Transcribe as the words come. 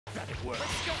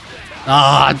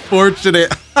Ah,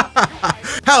 unfortunate.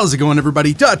 How's it going,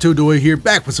 everybody? Dotodoya here,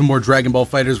 back with some more Dragonball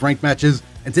FighterZ ranked matches.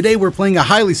 And today we're playing a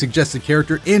highly suggested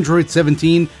character, Android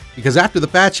 17, because after the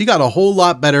patch, he got a whole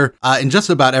lot better in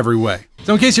just about every way.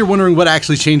 So in case you're wondering what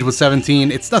actually changed with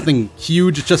 17, it's nothing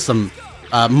huge, it's just some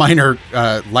minor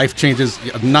life changes.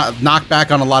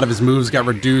 Knockback on a lot of his moves got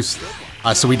reduced,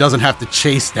 so he doesn't have to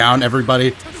chase down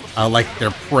everybody like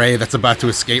their prey that's about to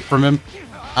escape from him.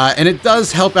 And it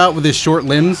does help out with his short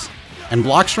limbs and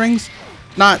block strings.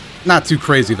 Not too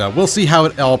crazy though. We'll see how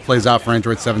it all plays out for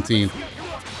Android 17.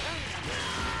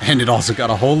 And it also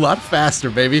got a whole lot faster,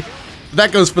 baby.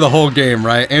 That goes for the whole game,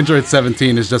 right? Android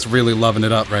 17 is just really loving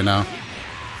it up right now.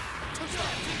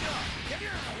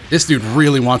 This dude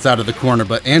really wants out of the corner,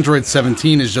 but Android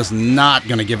 17 is just not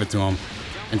gonna give it to him.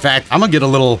 In fact, I'm gonna get a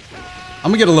little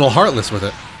heartless with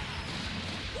it.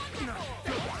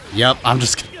 Yep, I'm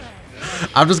just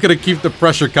gonna keep the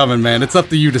pressure coming, man. It's up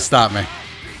to you to stop me.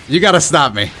 You gotta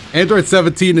stop me. Android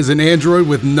 17 is an android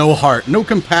with no heart, no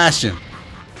compassion.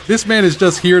 This man is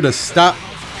just here to stop.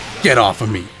 Get off of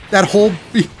me. That whole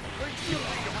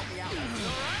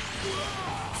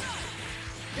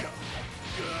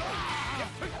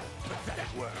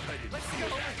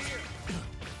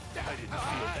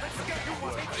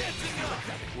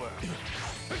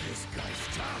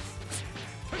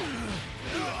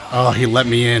Oh, he let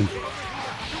me in.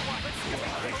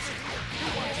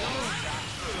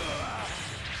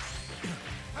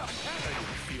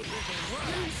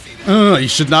 You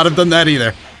should not have done that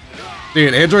either.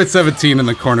 Dude, Android 17 in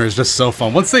the corner is just so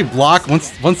fun. Once they block,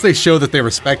 once they show that they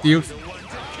respect you.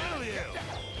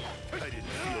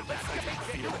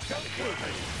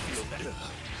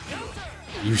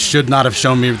 You should not have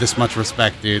shown me this much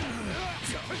respect, dude.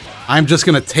 I'm just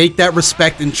gonna take that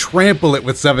respect and trample it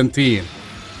with 17.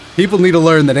 People need to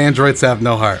learn that androids have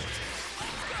no heart.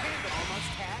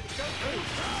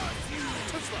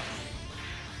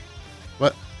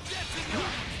 What?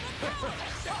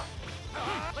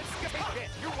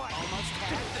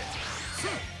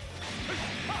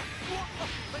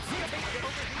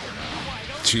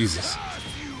 Jesus.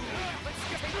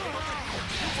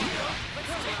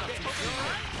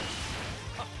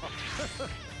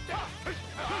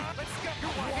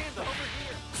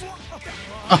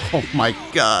 Oh my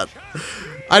god.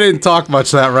 I didn't talk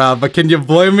much that round, but can you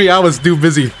blame me? I was too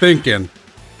busy thinking.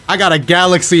 I got a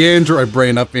Galaxy Android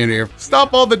brain up in here.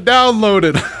 Stop all the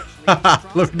downloaded.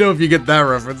 Let me know if you get that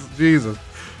reference. Jesus.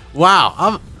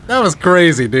 Wow. That was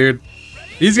crazy, dude.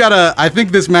 He's got a... I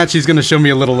think this match he's going to show me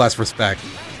a little less respect.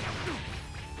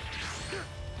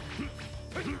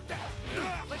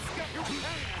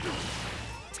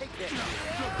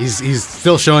 He's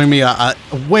still showing me a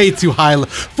way too high...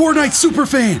 Fortnite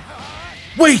Superfan!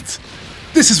 Wait!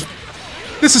 This is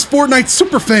Fortnite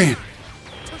Superfan!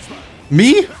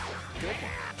 Me?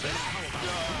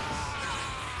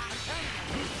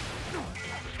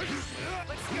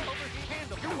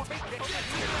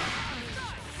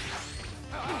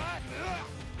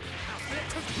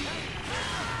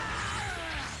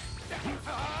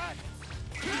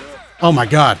 Oh my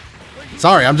god.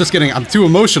 Sorry, I'm too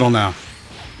emotional now.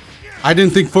 I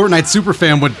didn't think Fortnite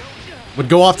Superfan would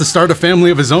go off to start a family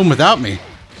of his own without me.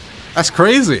 That's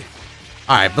crazy.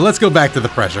 Alright, but let's go back to the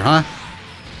pressure, huh?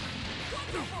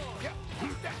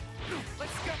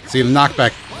 See, the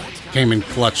knockback came in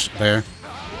clutch there.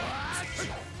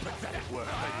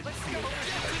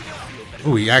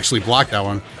 Ooh, he actually blocked that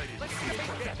one.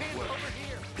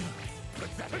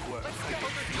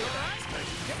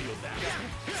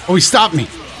 Oh, he stopped me.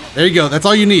 There you go. That's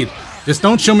all you need. Just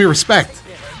don't show me respect.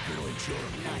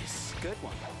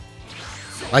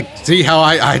 Like, see how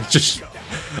I just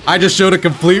showed a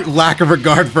complete lack of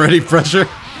regard for any pressure?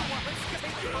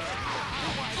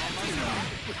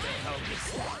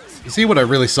 You see what I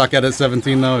really suck at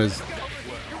 17 though is...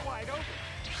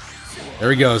 There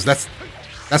he goes. That's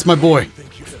my boy.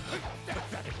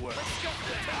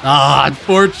 Ah,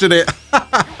 unfortunate.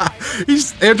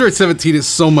 Android 17 is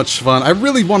so much fun. I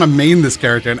really want to main this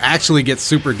character and actually get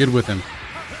super good with him.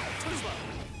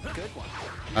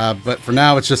 But for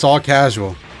now, it's just all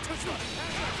casual.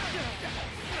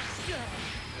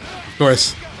 Of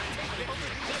course.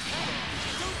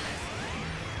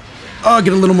 Oh,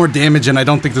 get a little more damage, and I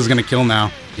don't think this is going to kill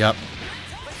now. Yep.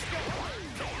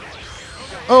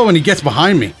 Oh, and he gets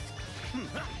behind me.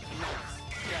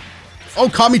 Oh,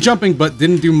 caught me jumping, but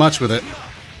didn't do much with it.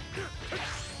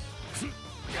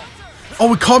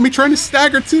 Oh, it caught me trying to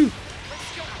stagger, too.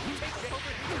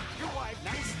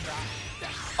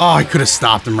 Oh, I could have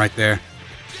stopped him right there.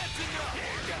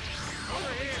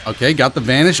 Okay, got the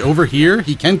vanish over here.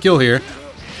 He can kill here.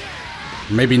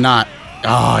 Maybe not. Oh,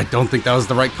 I don't think that was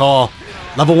the right call.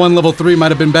 Level 1, level 3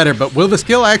 might have been better, but will this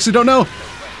kill? I actually don't know.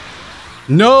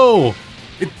 No,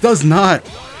 it does not.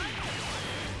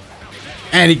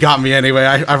 And he got me anyway.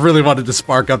 I really wanted to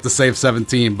spark up to save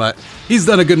 17, but he's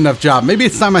done a good enough job. Maybe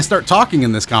it's time I start talking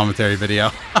in this commentary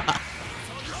video.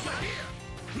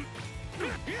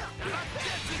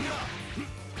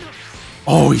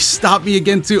 Oh, he stopped me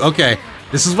again too. Okay,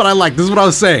 this is what I like. This is what I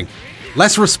was saying.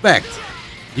 Less respect.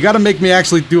 You got to make me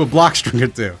actually do a block string or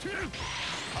two.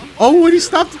 Oh, and he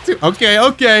stopped it too. Okay,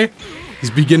 okay.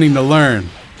 He's beginning to learn.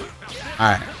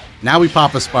 All right, now we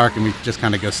pop a spark and we just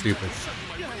kind of go stupid.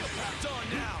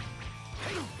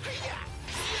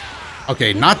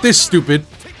 Okay, not this stupid.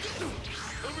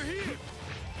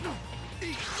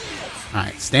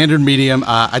 Alright, standard medium.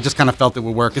 I just kind of felt it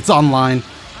would work. It's online.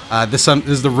 This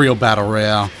is the real battle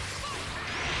royale.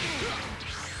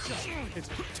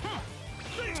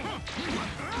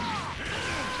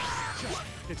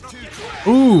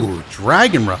 Ooh,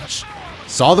 Dragon Rush.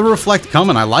 Saw the reflect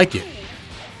coming. I like it.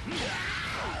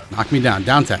 Knock me down.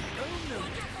 Down tap.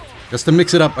 Just to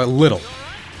mix it up a little.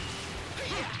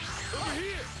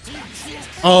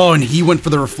 Oh, and he went for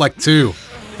the reflect too.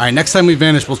 Alright, next time we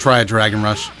vanish, we'll try a Dragon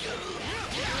Rush.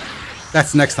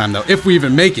 That's next time though, if we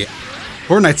even make it.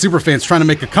 Fortnite superfans trying to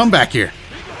make a comeback here.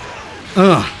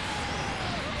 Ugh.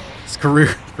 His career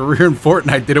in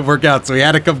Fortnite didn't work out, so he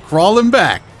had to come crawling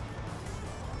back.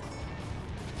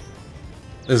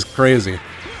 This is crazy.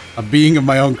 A being of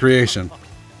my own creation.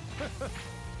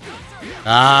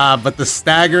 Ah, but the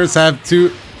staggers have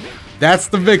two. That's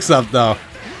the mix-up though.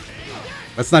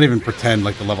 Let's not even pretend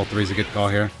like the level 3 is a good call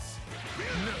here.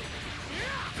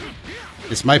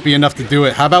 This might be enough to do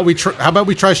it. How about we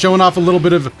try showing off a little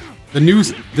bit of the new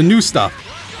stuff?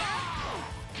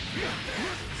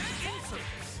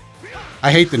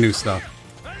 I hate the new stuff.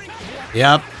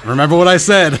 Yep, remember what I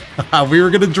said. We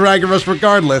were gonna Dragon Rush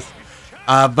regardless.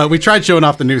 But we tried showing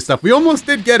off the new stuff. We almost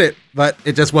did get it, but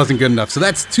it just wasn't good enough. So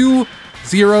that's 2-0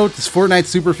 to Fortnite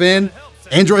superfan.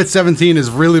 Android 17 has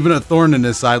really been a thorn in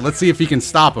his side. Let's see if he can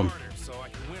stop him.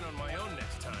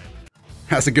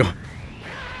 How's it going?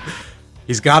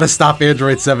 He's got to stop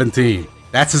Android 17.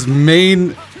 That's his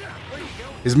main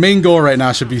goal right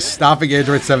now should be stopping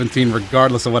Android 17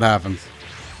 regardless of what happens.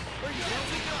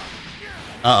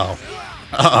 Uh-oh.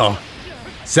 Uh-oh.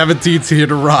 17's here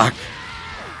to rock.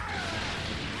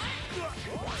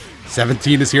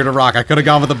 17 is here to rock. I could have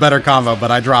gone with a better combo,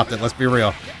 but I dropped it. Let's be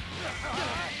real.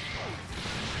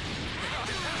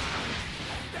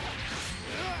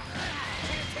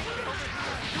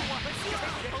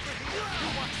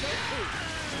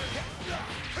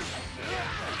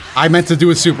 I meant to do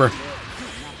a super.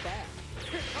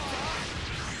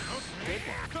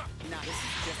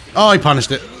 Oh, I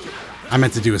punished it. I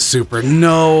meant to do a super.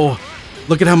 No.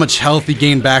 Look at how much health he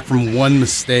gained back from one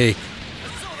mistake.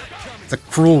 It's a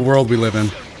cruel world we live in.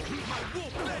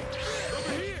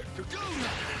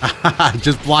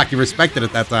 Just block. You respected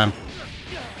it that time.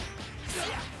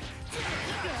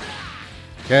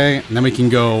 Okay, and then we can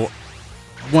go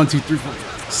 1, 2, 3,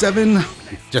 4, 7.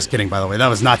 Just kidding, by the way. That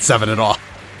was not 7 at all.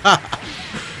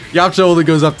 Yamcha only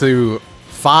goes up to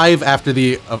 5 after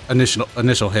the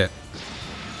initial hit.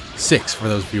 6 for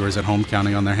those viewers at home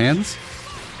counting on their hands.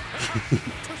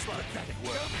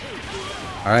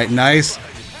 Alright, nice.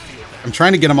 I'm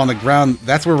trying to get him on the ground.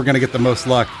 That's where we're going to get the most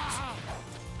luck.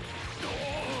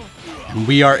 And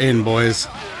we are in, boys.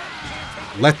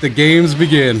 Let the games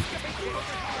begin.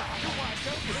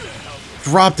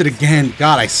 Dropped it again.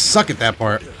 God, I suck at that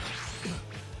part.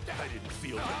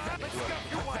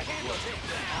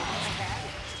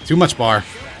 Too much bar.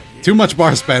 Too much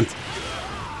bar spent.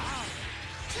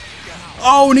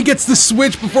 Oh, and he gets the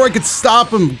switch before I could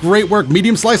stop him. Great work.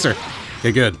 Medium slicer.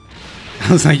 Okay, good.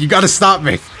 I was like, you gotta stop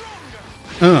me.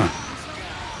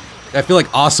 I feel like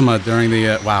Asuma during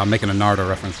the... wow, I'm making a Naruto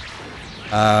reference.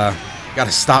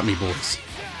 Gotta stop me, boys.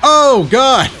 Oh,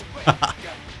 God!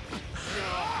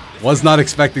 Was not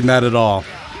expecting that at all.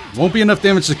 Won't be enough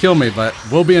damage to kill me, but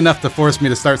will be enough to force me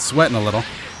to start sweating a little.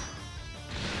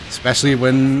 Especially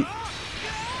when...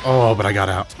 oh, but I got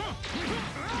out.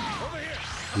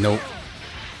 Nope.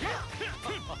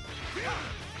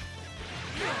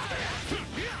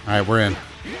 Alright, we're in.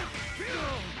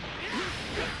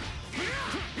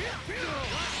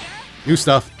 New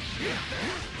stuff.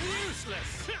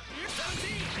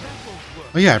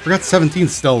 Oh yeah, I forgot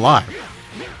 17's still alive.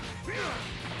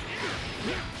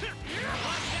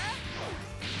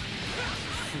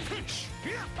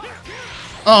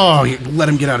 Oh, you let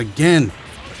him get out again.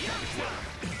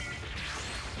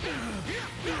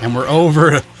 And we're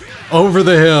over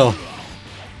the hill.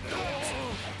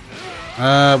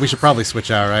 We should probably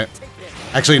switch out, right?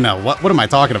 Actually, no. What am I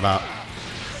talking about?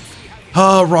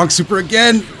 Oh, wrong super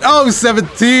again. Oh,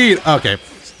 17. Okay.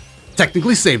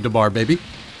 Technically saved a bar, baby.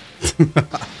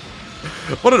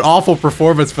 What an awful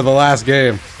performance for the last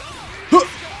game.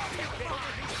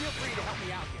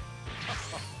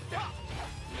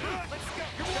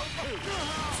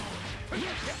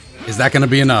 Is that going to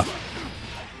be enough?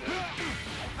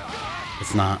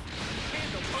 It's not.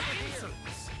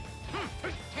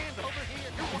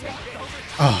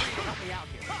 Oh.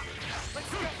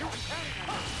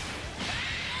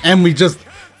 And he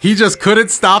just couldn't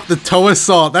stop the toe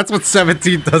assault. That's what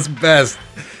 17 does best.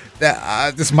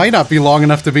 This might not be long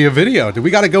enough to be a video. Do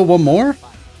we got to go one more?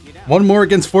 One more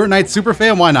against Fortnite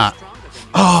Superfan? Why not?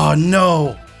 Oh,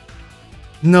 no.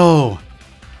 No.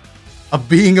 A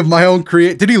being of my own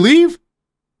create. Did he leave?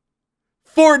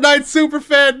 Fortnite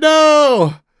Superfan,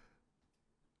 no!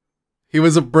 He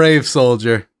was a brave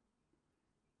soldier.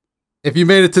 If you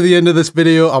made it to the end of this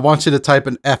video, I want you to type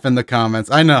an F in the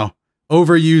comments. I know.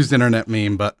 Overused internet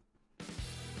meme, but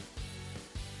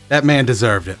that man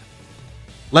deserved it.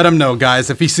 Let him know, guys.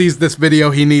 If he sees this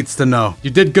video, he needs to know.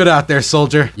 You did good out there,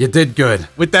 soldier. You did good.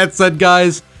 With that said,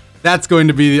 guys, that's going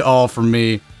to be all from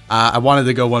me. I wanted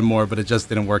to go one more, but it just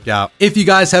didn't work out. If you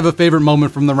guys have a favorite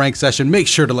moment from the rank session, make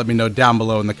sure to let me know down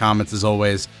below in the comments as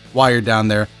always. While you're down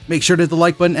there, make sure to hit the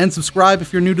like button and subscribe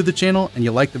if you're new to the channel and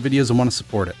you like the videos and want to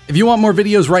support it. If you want more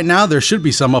videos right now, there should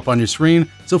be some up on your screen,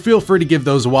 so feel free to give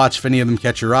those a watch if any of them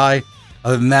catch your eye.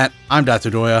 Other than that, I'm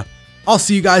Dotodoya. I'll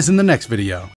see you guys in the next video.